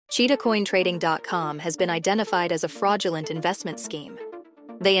CheetahCoinTrading.com has been identified as a fraudulent investment scheme.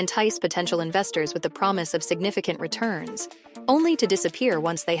 They entice potential investors with the promise of significant returns, only to disappear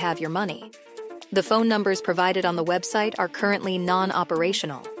once they have your money. The phone numbers provided on the website are currently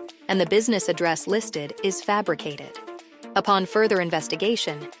non-operational, and the business address listed is fabricated. Upon further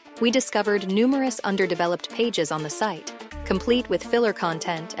investigation, we discovered numerous underdeveloped pages on the site, complete with filler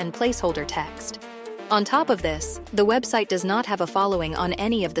content and placeholder text. On top of this, the website does not have a following on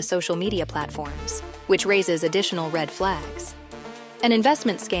any of the social media platforms, which raises additional red flags. An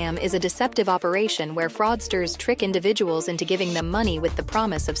investment scam is a deceptive operation where fraudsters trick individuals into giving them money with the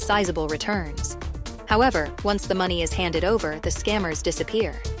promise of sizable returns. However, once the money is handed over, the scammers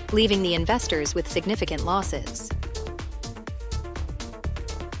disappear, leaving the investors with significant losses.